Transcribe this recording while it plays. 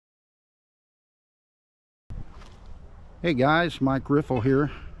Hey guys, Mike Riffle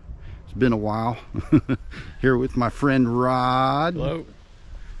here. It's been a while. Here with my friend Rod. Hello.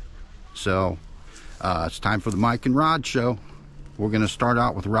 So it's time for the Mike and Rod show. We're going to start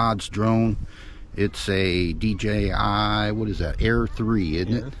out with Rod's drone. It's a DJI, what is that, Air 3,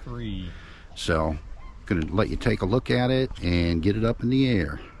 isn't it? Air 3. So I'm going to let you take a look at it and get it up in the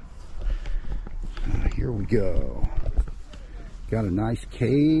air. Here we go. Got a nice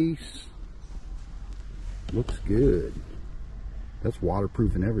case. Looks good. That's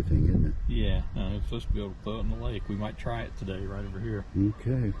waterproof and everything, isn't it? Yeah, it's supposed to be able to throw it in the lake. We might try it today right over here.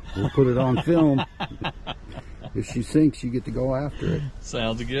 Okay, we'll put it on film. If she sinks, you get to go after it.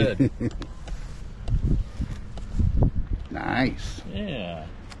 Sounds good. Nice. Yeah.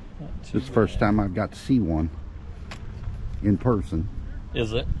 This is the first time I've got to see one in person.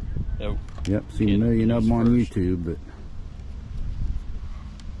 Is it? Oh. Yep, seen a million of them on YouTube, but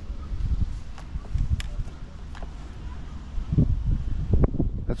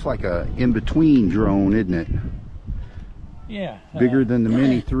that's like a in-between drone, isn't it? Yeah. Bigger than the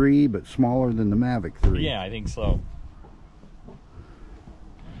Mini 3, but smaller than the Mavic 3. Yeah, I think so.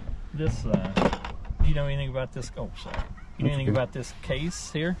 This, do you know anything about this? Oh, sorry. You know anything about this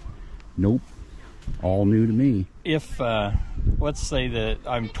case here? Nope. All new to me. If, let's say that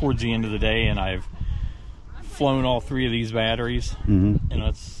I'm towards the end of the day and I've flown all three of these batteries, and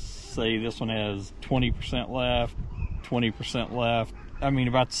let's say this one has 20% left, 20% left. I mean,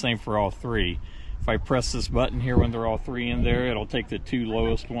 about the same for all three. If I press this button here when they're all three in there, it'll take the two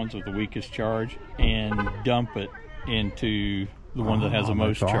lowest ones with the weakest charge and dump it into the one that has the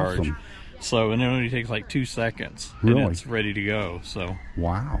most charge. Awesome. So, and it only takes like 2 seconds, really? And it's ready to go. So,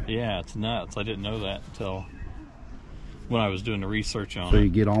 wow. Yeah, it's nuts. I didn't know that until when I was doing the research on it. So you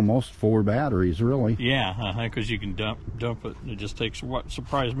get almost 4 batteries, really? Yeah, because you can dump it. It just takes. What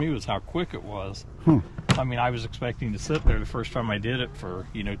surprised me was how quick it was. Huh. I mean, I was expecting to sit there the first time I did it for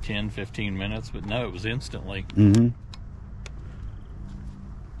 10, 15 minutes, but no, it was instantly. Weird.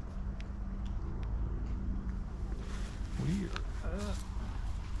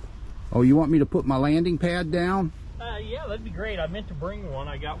 Oh, you want me to put my landing pad down? Yeah, that'd be great. I meant to bring one.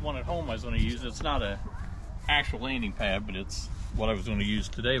 I got one at home I was going to use. It's not a actual landing pad, but it's what I was going to use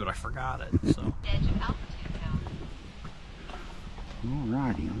today, but I forgot it. So.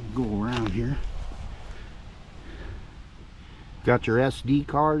 Alrighty, I'll go around here. Got your SD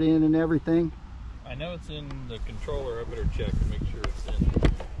card in and everything? I know it's in the controller. I better check and make sure it's in.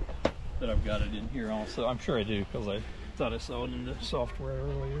 That I've got it in here also. I'm sure I do because I thought I saw it in the software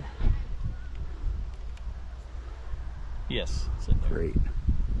earlier. Yes, it's in there. Great.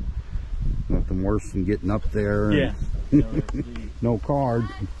 Nothing worse than getting up there. Yeah. No card.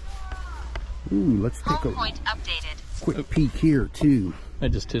 Ooh, let's take a quick peek here too. I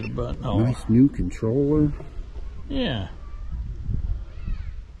just hit a button. Oh. Nice new controller. Yeah.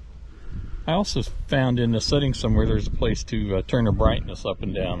 I also found in the settings somewhere there's a place to turn the brightness up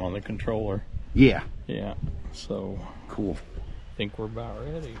and down on the controller. Yeah. Yeah. So cool. I think we're about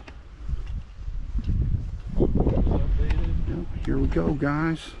ready. Yep, here we go,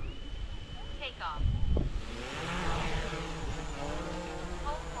 guys. Take off.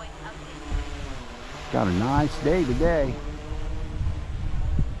 Got a nice day today.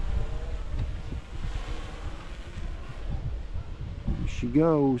 There she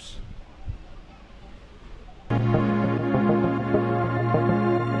goes.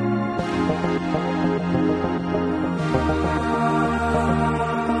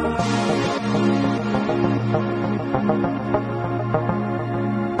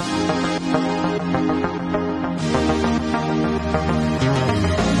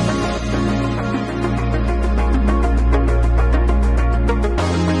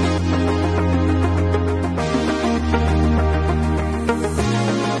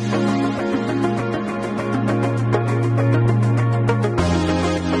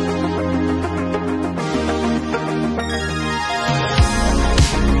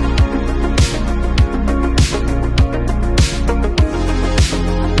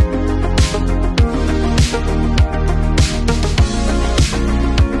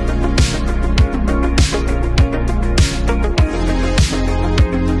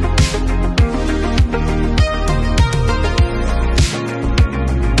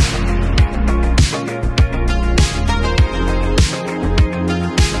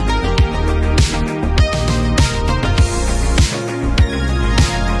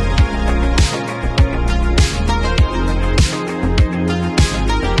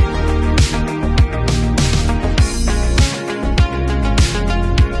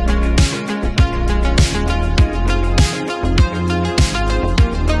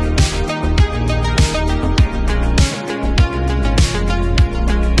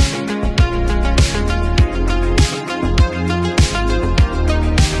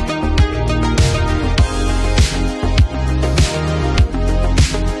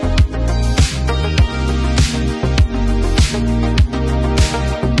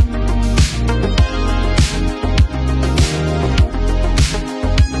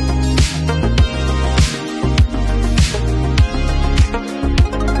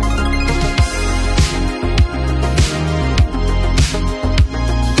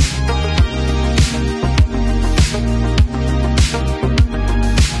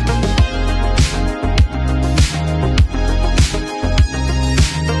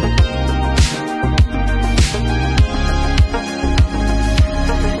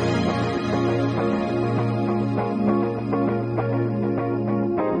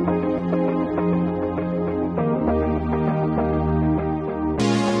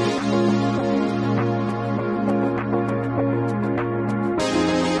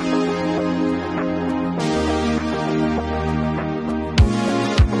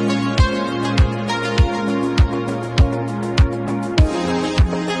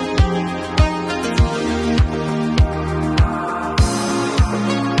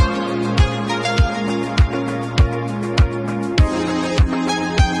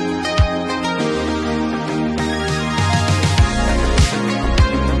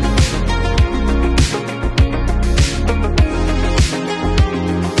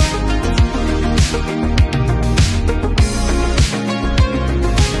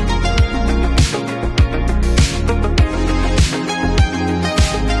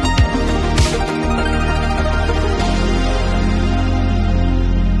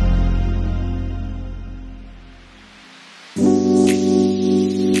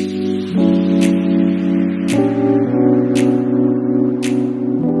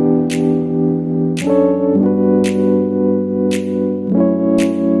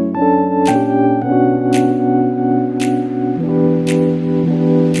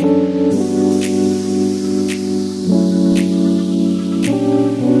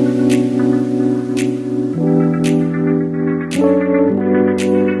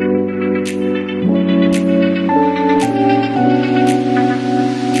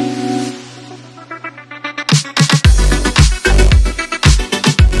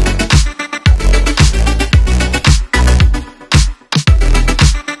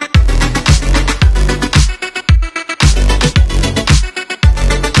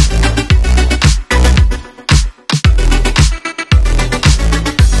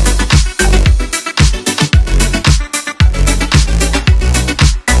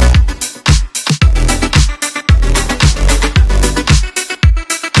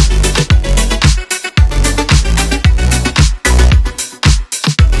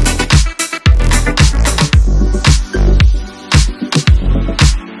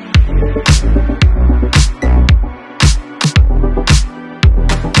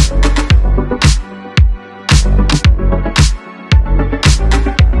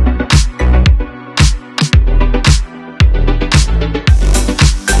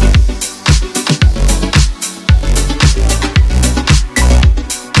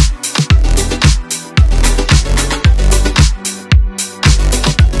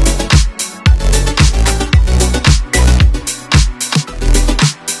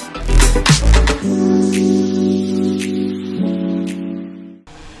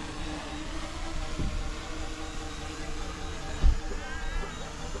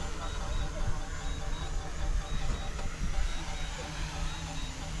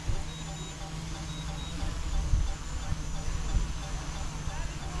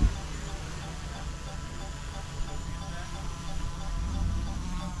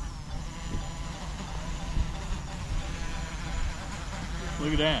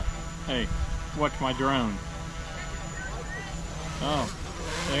 Look at that. Hey, watch my drone. Oh,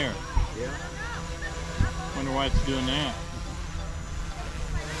 there. Yeah. Wonder why it's doing that.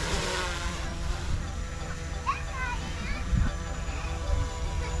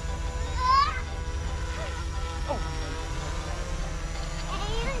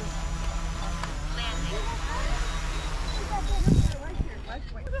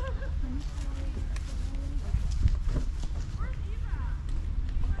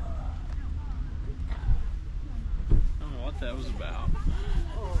 That was about.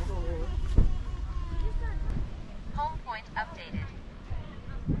 Home point updated.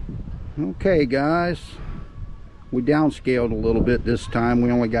 Okay, guys, we downscaled a little bit this time. We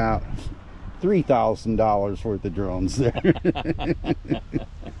only got $3,000 worth of drones there.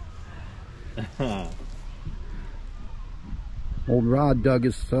 Old Rod dug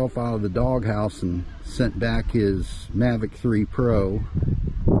himself out of the doghouse and sent back his Mavic 3 Pro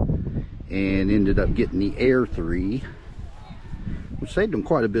and ended up getting the Air 3. We saved him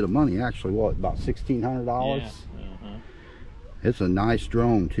quite a bit of money, actually. What, about $1,600? Yeah. It's a nice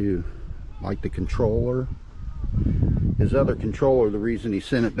drone too. Like the controller. His other controller, the reason he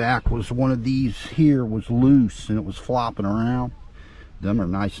sent it back was one of these here was loose and it was flopping around. Them are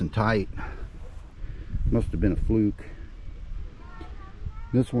nice and tight. Must have been a fluke.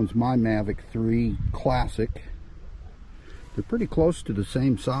 This one's my Mavic 3 Classic. They're pretty close to the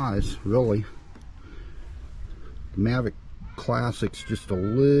same size, really. The Mavic Classic's just a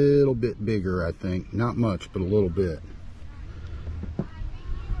little bit bigger, I think. Not much, but a little bit.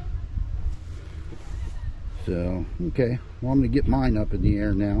 So, okay. Well, I'm going to get mine up in the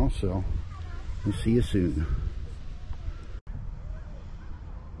air now, so we'll see you soon.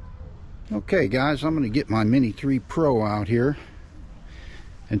 Okay, guys, I'm going to get my Mini 3 Pro out here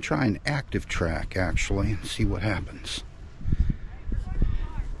and try an active track, actually, and see what happens.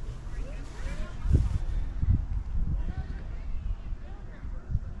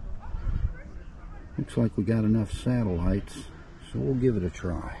 Looks like we got enough satellites, so we'll give it a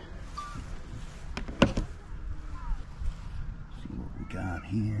try. See what we got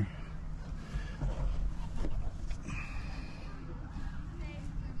here.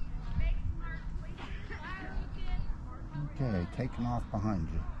 Okay, taking off behind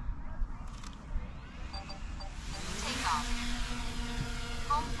you. Take off.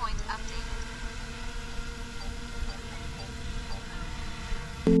 Home point updated.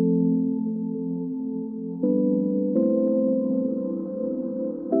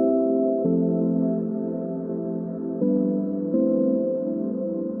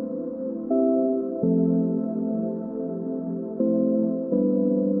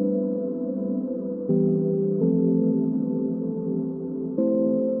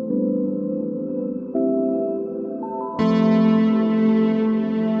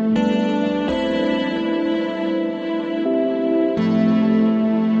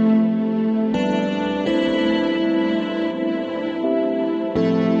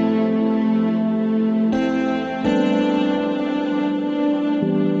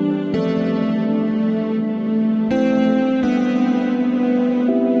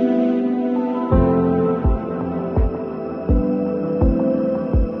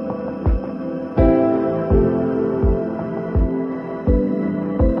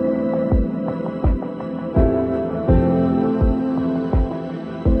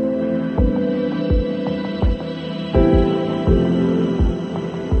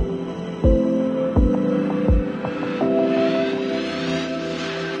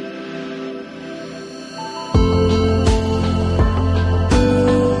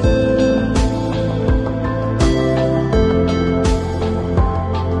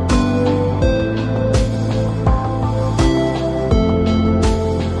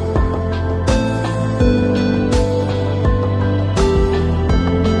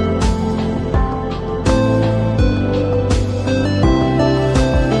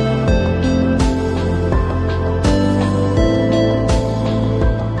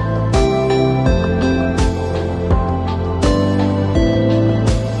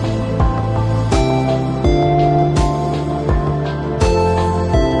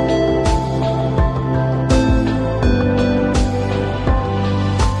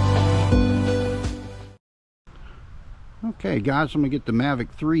 Okay guys, I'm gonna get the Mavic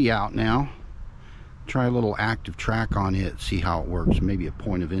 3 out now. Try a little active track on it, see how it works. Maybe a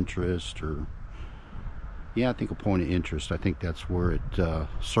point of interest, or yeah, I think a point of interest. I think that's where it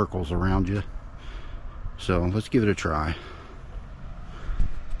circles around you. So let's give it a try.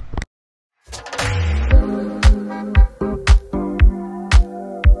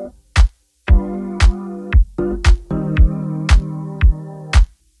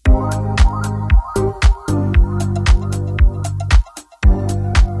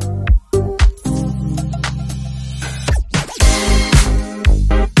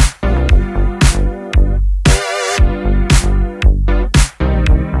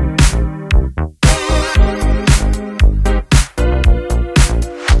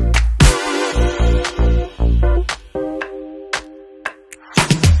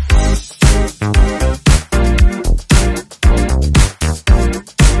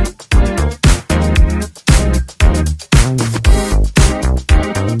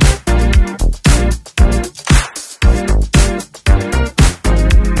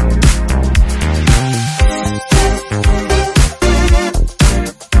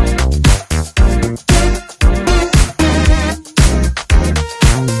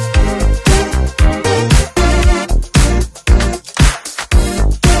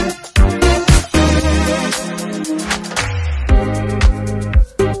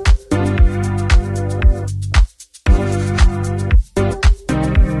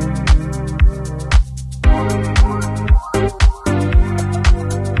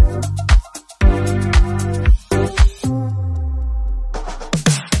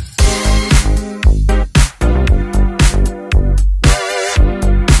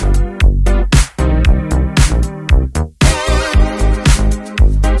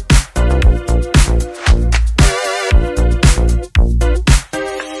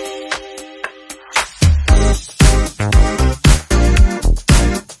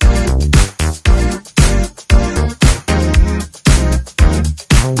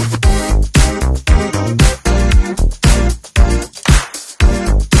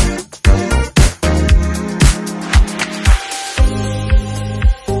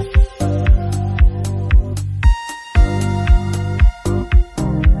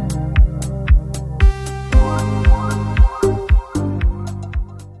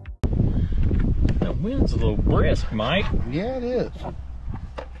 little brisk, Mike. Yeah, it is.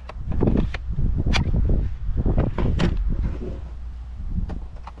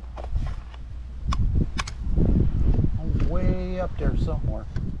 I'm way up there somewhere,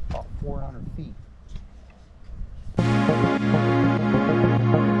 about 400 feet.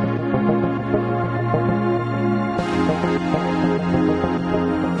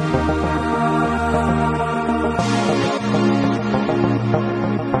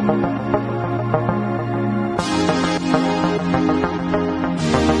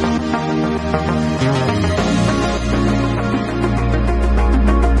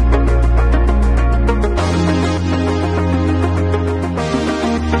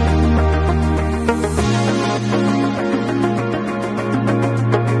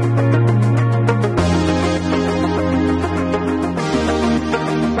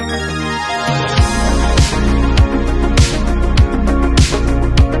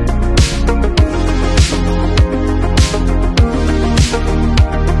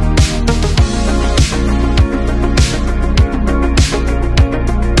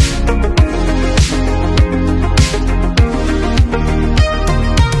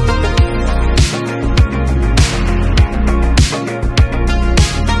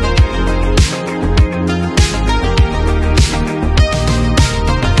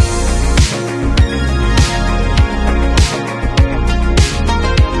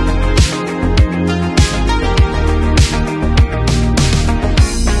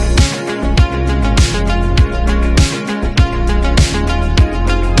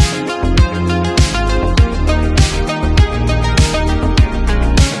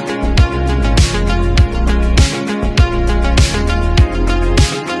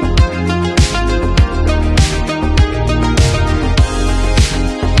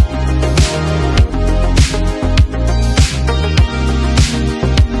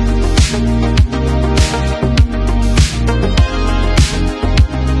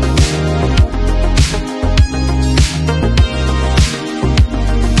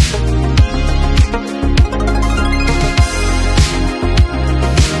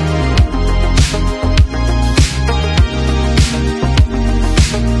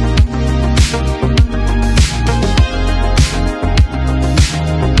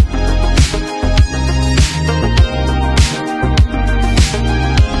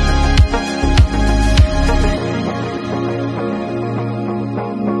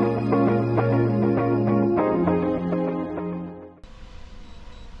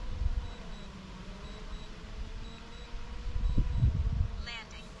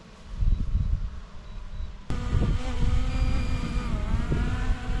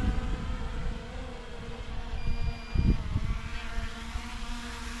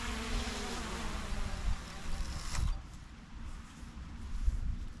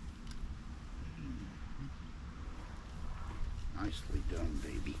 Nicely done,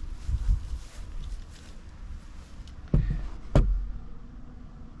 baby.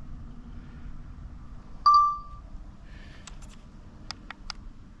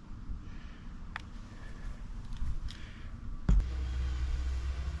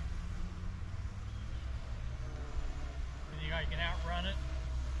 You think I can outrun it?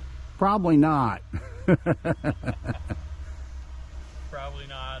 Probably not. Probably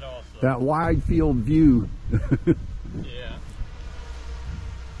not also. That wide field view. Yeah.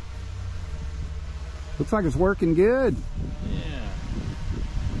 Looks like it's working good. Yeah.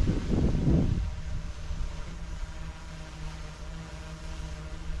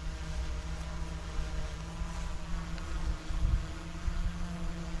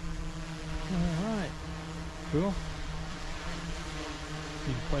 All right. Cool.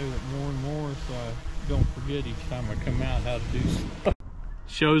 Need to play with it more and more so I don't forget each time I come out how to do stuff.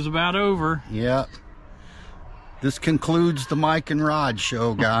 Show's about over. Yep. This concludes the Mike and Rod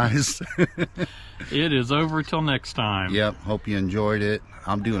show, guys. It is over till next time. Yep. Hope you enjoyed it.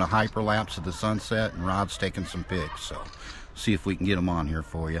 I'm doing a hyperlapse of the sunset, and Rod's taking some pics. So, see if we can get them on here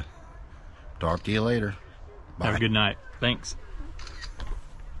for you. Talk to you later. Bye. Have a good night. Thanks.